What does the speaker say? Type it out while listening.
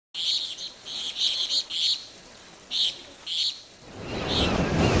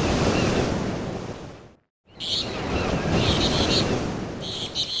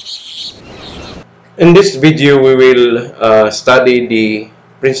In this video, we will study the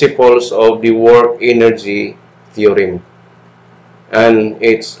principles of the work energy theorem and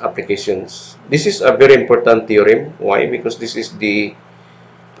its applications. This is a very important theorem. Why? Because this is the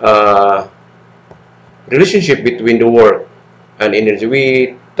uh, relationship between the work and energy.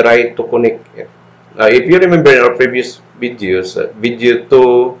 We try to connect it. If you remember in our previous videos, video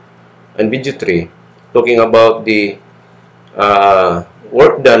 2 and video 3, talking about the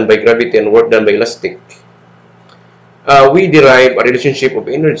work done by gravity and work done by elastic, we derive a relationship of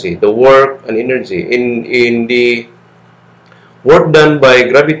energy, the work and energy. In the work done by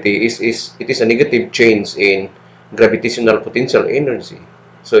gravity it is a negative change in gravitational potential energy.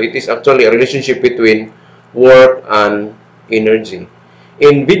 So it is actually a relationship between work and energy.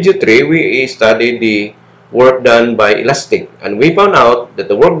 In video 3, we studied the work done by elastic, and we found out that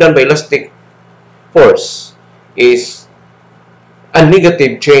the work done by elastic force is a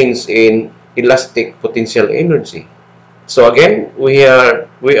negative change in elastic potential energy. So again, we are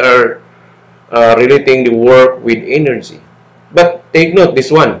relating the work with energy. But take note this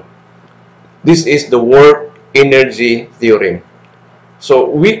one. This is the work energy theorem. So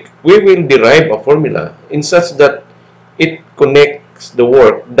we will derive a formula in such that it connects the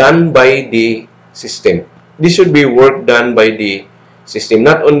work done by the system. This should be work done by the system,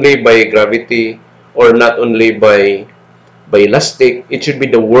 not only by gravity or not only by elastic. It should be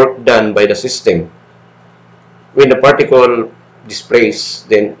the work done by the system. When the particle displaces,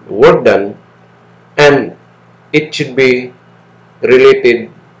 then work done, and it should be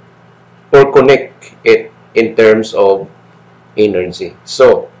related or connect it in terms of energy.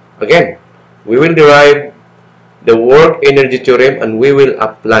 So again, we will derive the work energy theorem and we will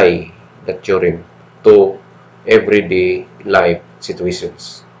apply the theorem to everyday life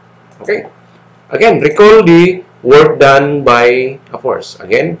situations. Okay, again, recall the work done by a force.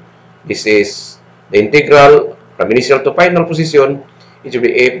 Again, this is the integral from initial to final position. It will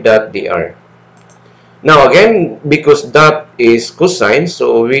be f dot dr. Now again, because that is cosine,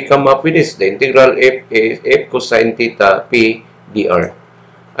 so we come up with this. The integral f is f cosine theta p dr.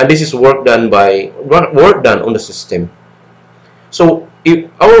 And this is work done on the system. So if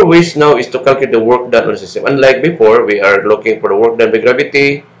our wish now is to calculate the work done on the system, unlike before, we are looking for the work done by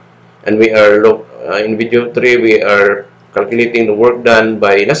gravity, and we are in video 3 we are calculating the work done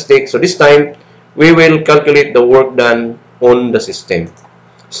by elastic. So this time we will calculate the work done on the system.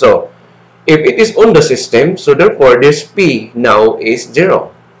 So if it is on the system, so therefore this P now is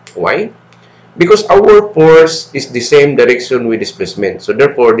 0. Why? Because our force is the same direction with displacement. So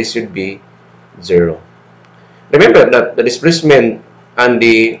therefore this should be 0. Remember that the displacement and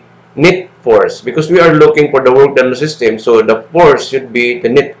the net force, because we are looking for the work done on the system, so the force should be the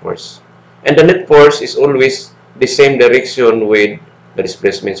net force. And the net force is always the same direction with the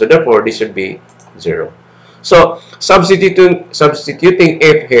displacement. So therefore this should be 0. So substituting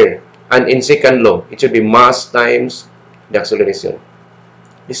F here, and in second law, it should be mass times the acceleration.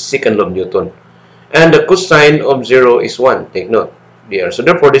 This is second law of Newton. And the cosine of 0 is 1. Take note there. So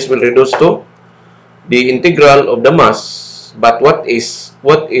therefore, this will reduce to the integral of the mass. But what is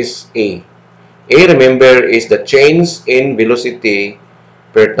A? A, remember, is the change in velocity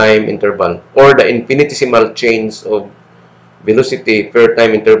per time interval, or the infinitesimal change of velocity per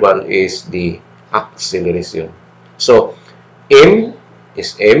time interval is the acceleration. So M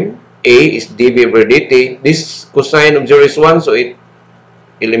is M. A is dv over dt. This cosine of 0 is 1, so it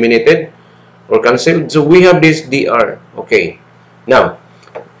eliminated or cancelled. So we have this dr. Okay. Now,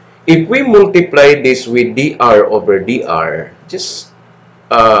 if we multiply this with dr over dr, just,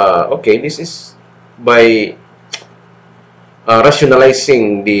 okay, this is by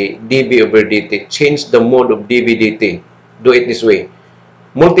rationalizing the dv over dt. Change the mode of dv dt. Do it this way.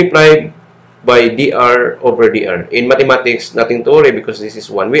 Multiply by dr over dr. In mathematics, nothing to worry because this is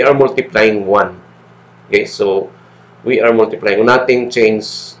 1. We are multiplying 1. Okay, so we are multiplying. Nothing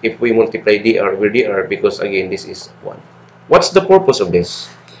changes if we multiply dr over dr because again, this is 1. What's the purpose of this?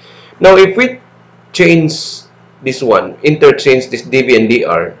 Now, if we change this one, interchange this dv and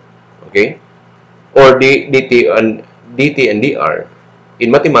dr, okay, or dt and dr, in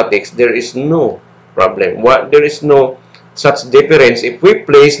mathematics, there is no problem. There is no such difference. If we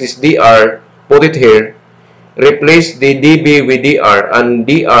place this dr, put it here, replace the dv with dr, and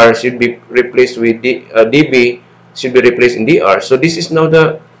dr should be replaced with dv should be replaced in dr. So this is now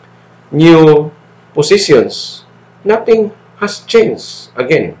the new positions. Nothing has changed.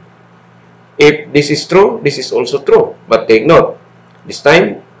 Again, if this is true, this is also true. But take note, this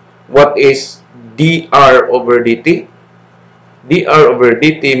time, what is dr over dt? dr over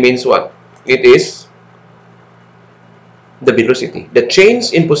dt means what? It is the velocity. The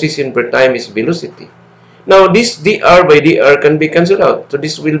change in position per time is velocity. Now, this dr by dr can be cancelled out. So,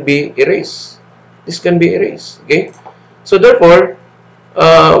 this will be erased. This can be erased. Okay. So, therefore,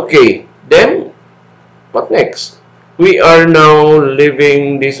 okay. Then, what next? We are now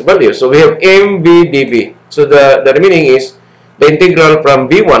leaving this value. So, we have mv dv. So, the remaining is the integral from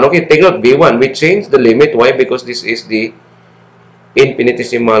v1. Okay, take note v1. We change the limit. Why? Because this is the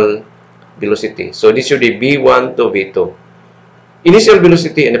infinitesimal velocity. So, this should be v1 to v2. Initial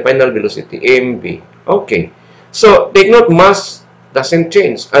velocity and the final velocity, mv. Okay. So, take note, mass doesn't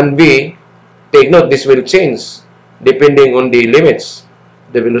change. And v, take note, this will change depending on the limits,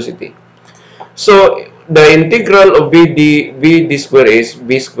 the velocity. So, the integral of v d square is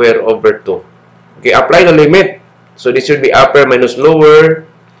v square over 2. Okay, apply the limit. So, this should be upper minus lower.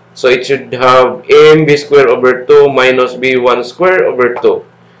 So, it should have mv square over 2 minus v1 square over 2.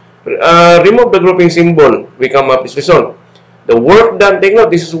 Remove the grouping symbol. We come up with this result. The work done, take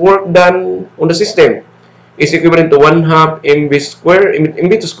note, this is work done on the system, is equivalent to 1/2 mv square,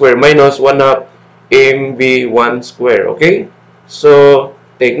 mv2 square minus 1/2 mv1 square. Okay? So,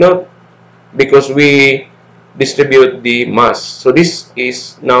 take note, because we distribute the mass. So, this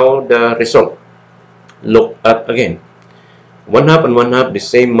is now the result. Look at again. 1/2 and 1/2, the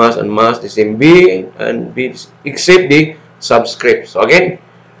same mass and mass, the same v and v, except the subscript. So, again,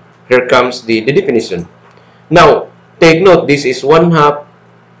 here comes the definition. Now, take note, this is 1/2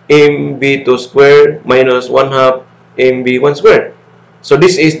 mv2 square minus 1/2 mv1 square. So,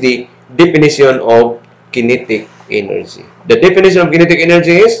 this is the definition of kinetic energy. The definition of kinetic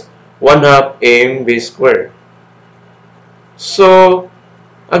energy is 1/2 mv square. So,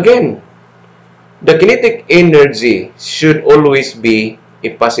 again, the kinetic energy should always be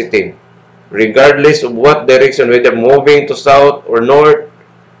a positive, regardless of what direction, whether moving to south or north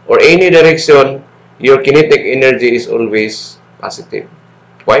or any direction. Your kinetic energy is always positive.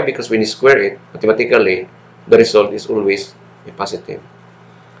 Why? Because when you square it, mathematically, the result is always a positive.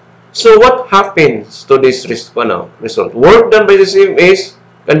 So, what happens to this result? Work done by the system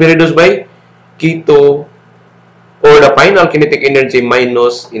can be reduced by K2, or the final kinetic energy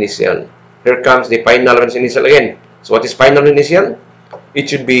minus initial. Here comes the final minus initial again. So, what is final initial? It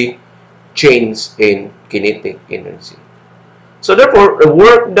should be change in kinetic energy. So, therefore, the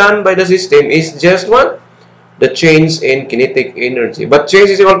work done by the system is just what? The change in kinetic energy. But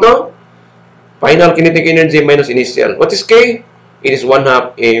change is equal to final kinetic energy minus initial. What is K? It is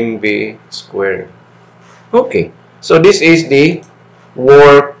 1/2 mv squared. Okay. So, this is the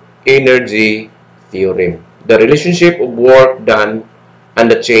work energy theorem. The relationship of work done and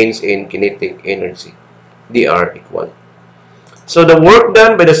the change in kinetic energy. They are equal. So, the work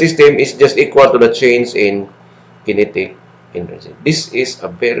done by the system is just equal to the change in kinetic energy. This is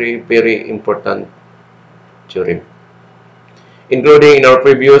a very, very important theorem. Including in our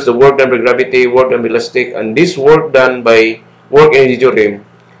previous, the work done by gravity, work done by elastic, and this work done by work energy theorem,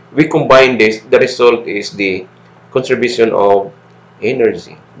 we combine this, the result is the conservation of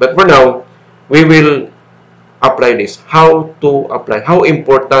energy. But for now, we will apply this. How to apply? How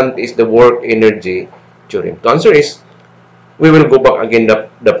important is the work energy theorem? The answer is, we will go back again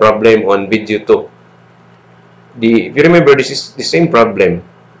the problem on video 2. If you remember, this is the same problem,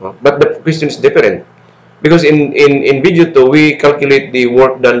 but the question is different. Because in video 2, we calculate the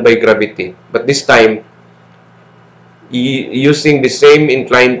work done by gravity. But this time, using the same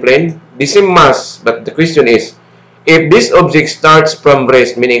inclined plane, the same mass. But the question is, if this object starts from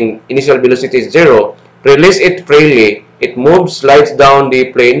rest, meaning initial velocity is 0, release it freely, it moves, slides down the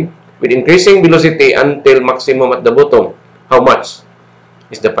plane with increasing velocity until maximum at the bottom. How much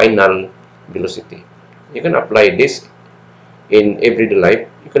is the final velocity? You can apply this in everyday life.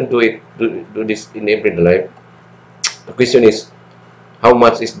 You can do this in everyday life. The question is, how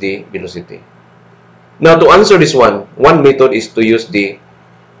much is the velocity? Now, to answer this one method is to use the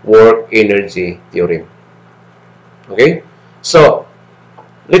work energy theorem. Okay? So,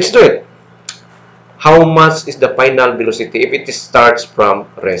 let's do it. How much is the final velocity if it starts from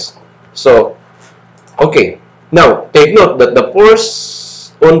rest? So, okay. Now, take note that the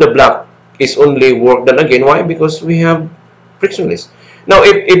force on the block is only work done again. Why? Because we have frictionless. Now,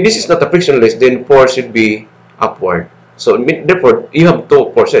 if this is not a frictionless, then force should be upward. So, therefore, you have two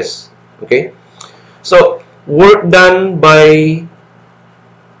forces. Okay? So, work done by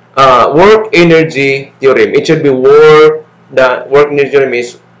work energy theorem. It should be work energy theorem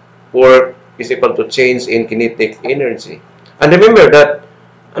is work is equal to change in kinetic energy. And remember that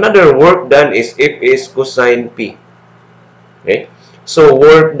another work done is F is cosine P. Okay? So,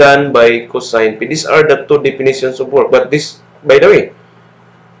 work done by cosine P. These are the two definitions of work. But this, by the way,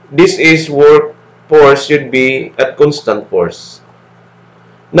 this is work force should be at constant force.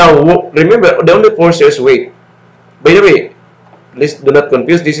 Now, remember, the only force here is weight. By the way, please do not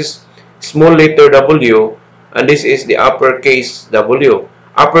confuse. This is small letter W, and this is the uppercase W.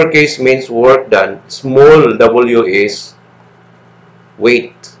 Uppercase means work done. Small w is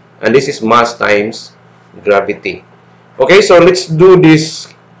weight. And this is mass times gravity. Okay, so let's do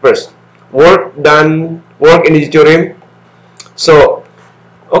this first. Work done, work energy theorem. So,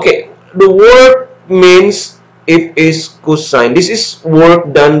 okay, the work means it is cosine. This is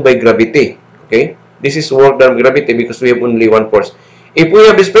work done by gravity. Okay, this is work done by gravity because we have only one force. If we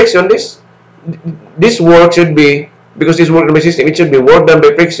have this friction, this work should be, because this work done by system, it should be work done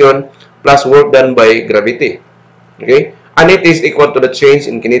by friction plus work done by gravity. Okay, and it is equal to the change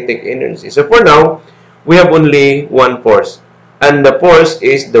in kinetic energy. So for now, we have only one force, and the force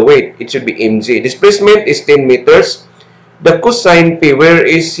is the weight. It should be mg. Displacement is 10 meters. The cosine p, where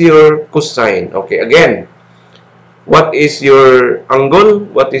is your cosine? Okay, again, what is your angle?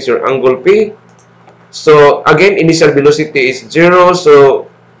 What is your angle p? So again, initial velocity is 0, so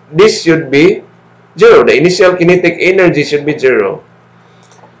this should be 0. The initial kinetic energy should be 0.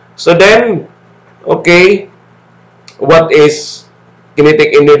 So then, okay, what is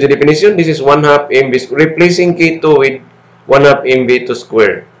kinetic energy definition? This is 1/2 mv, replacing K2 with 1/2 mv2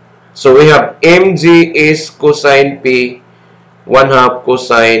 square. So we have mg is cosine p, 1/2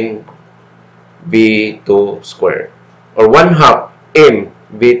 cosine v2 square, or 1/2 m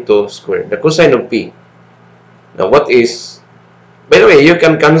v2 square, the cosine of p. Now what is, by the way, you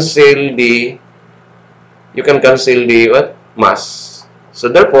can cancel the what? Mass. So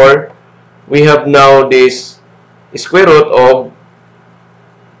therefore, we have now this square root of,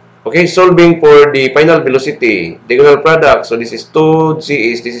 okay, solving for the final velocity, diagonal product. So this is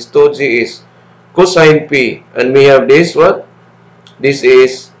 2g is, this is 2g is cosine p, and we have this what? This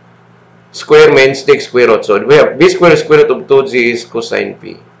is square means take square root. So we have b square root of 2g is cosine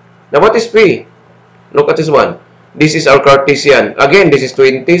p. Now what is p? Look at this one. This is our Cartesian. Again, this is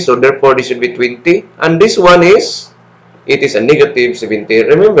 20, so therefore this should be 20. And this one is, it is a negative 70.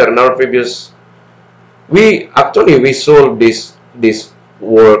 Remember, in our previous, we solved this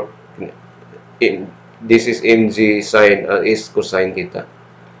work in, this is mg sine is cosine theta.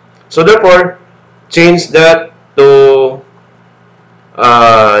 So therefore, change that to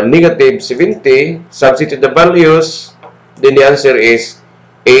negative 70, substitute the values, then the answer is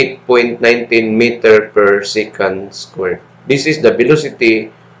 8.19 meter per second square. This is the velocity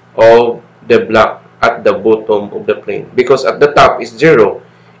of the block at the bottom of the plane. Because at the top is 0,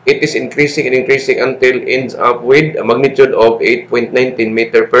 it is increasing and increasing until ends up with a magnitude of 8.19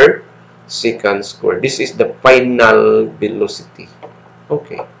 meter per second square. This is the final velocity.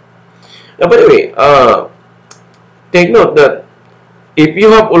 Okay. Now, by the way, take note that if you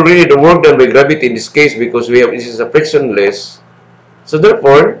have already the work done by gravity in this case, because we have, this is a frictionless, so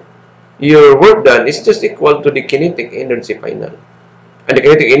therefore, your work done is just equal to the kinetic energy final. And the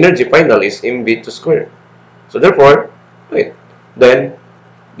kinetic energy final is mv2 square. So therefore, wait, then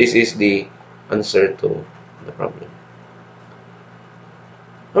this is the answer to the problem.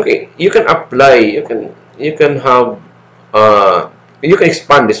 Okay, you can apply, you can have, you can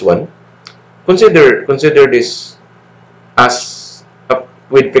expand this one. Consider this as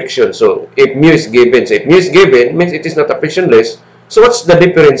with friction. So if mu is given, so if mu is given, means it is not a frictionless. So what's the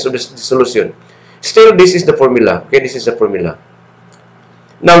difference of the solution? Still, this is the formula. Okay, this is the formula.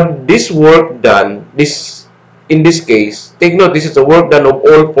 Now, this work done, in this case, take note, this is the work done of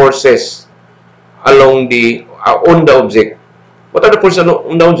all forces along the on the object. What are the forces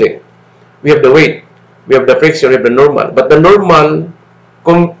on the object? We have the weight, we have the friction, we have the normal. But the normal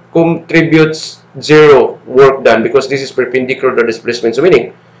contributes 0 work done because this is perpendicular to displacement. So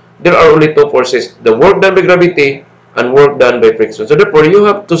meaning, there are only two forces, the work done by gravity and work done by friction. So therefore, you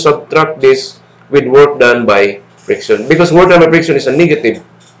have to subtract this with work done by friction, because work done by friction is a negative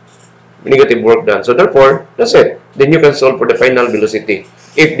work done. So therefore, that's it. Then you can solve for the final velocity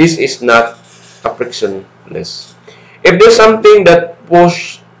if this is not a frictionless. If there's something that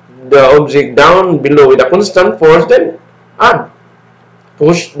push the object down below with a constant force, then add.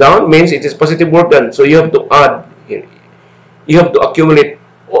 Push down means it is positive work done. So you have to add here. You have to accumulate,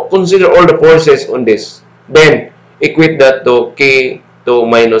 consider all the forces on this. Then equate that to K2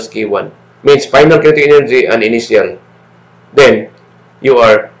 minus K1. Means final kinetic energy and initial. Then you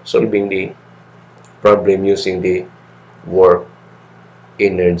are solving the problem using the work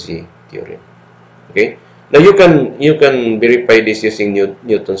energy theorem. Okay? Now you can verify this using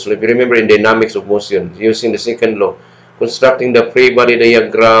Newton's law. If you remember in dynamics of motion, using the second law, constructing the free body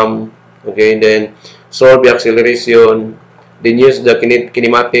diagram, okay, then solve the acceleration, then use the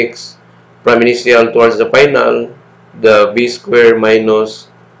kinematics from initial towards the final, the v square minus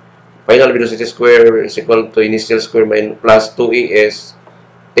final velocity square is equal to initial square minus plus 2es.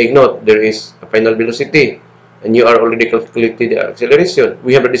 Take note, there is a final velocity, and you are already calculated the acceleration.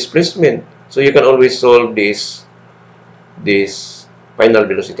 We have a displacement, so you can always solve this final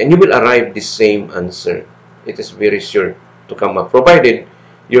velocity, and you will arrive the same answer. It is very sure to come up, provided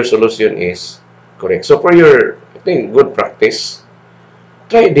your solution is correct. So for your, I think, good practice,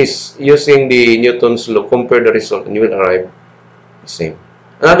 try this using the Newton's law. Compare the result, and you will arrive the same.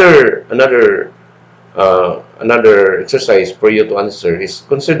 Another exercise for you to answer is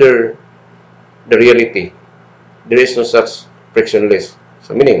consider the reality. There is no such frictionless.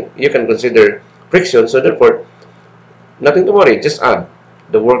 So meaning you can consider friction. So therefore, nothing to worry. Just add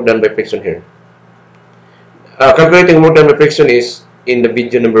the work done by friction here. Calculating work done by friction is in the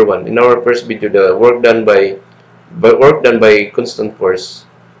video number 1. In our first video, the work done by constant force.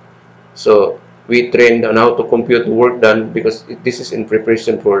 So we trained on how to compute work done because this is in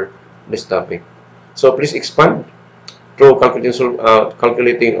preparation for this topic. So please expand through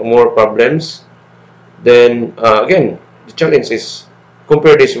calculating more problems. Then again, the challenge is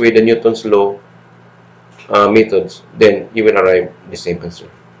compare this with the Newton's law methods. Then you will arrive the same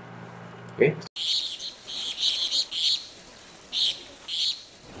answer. Okay.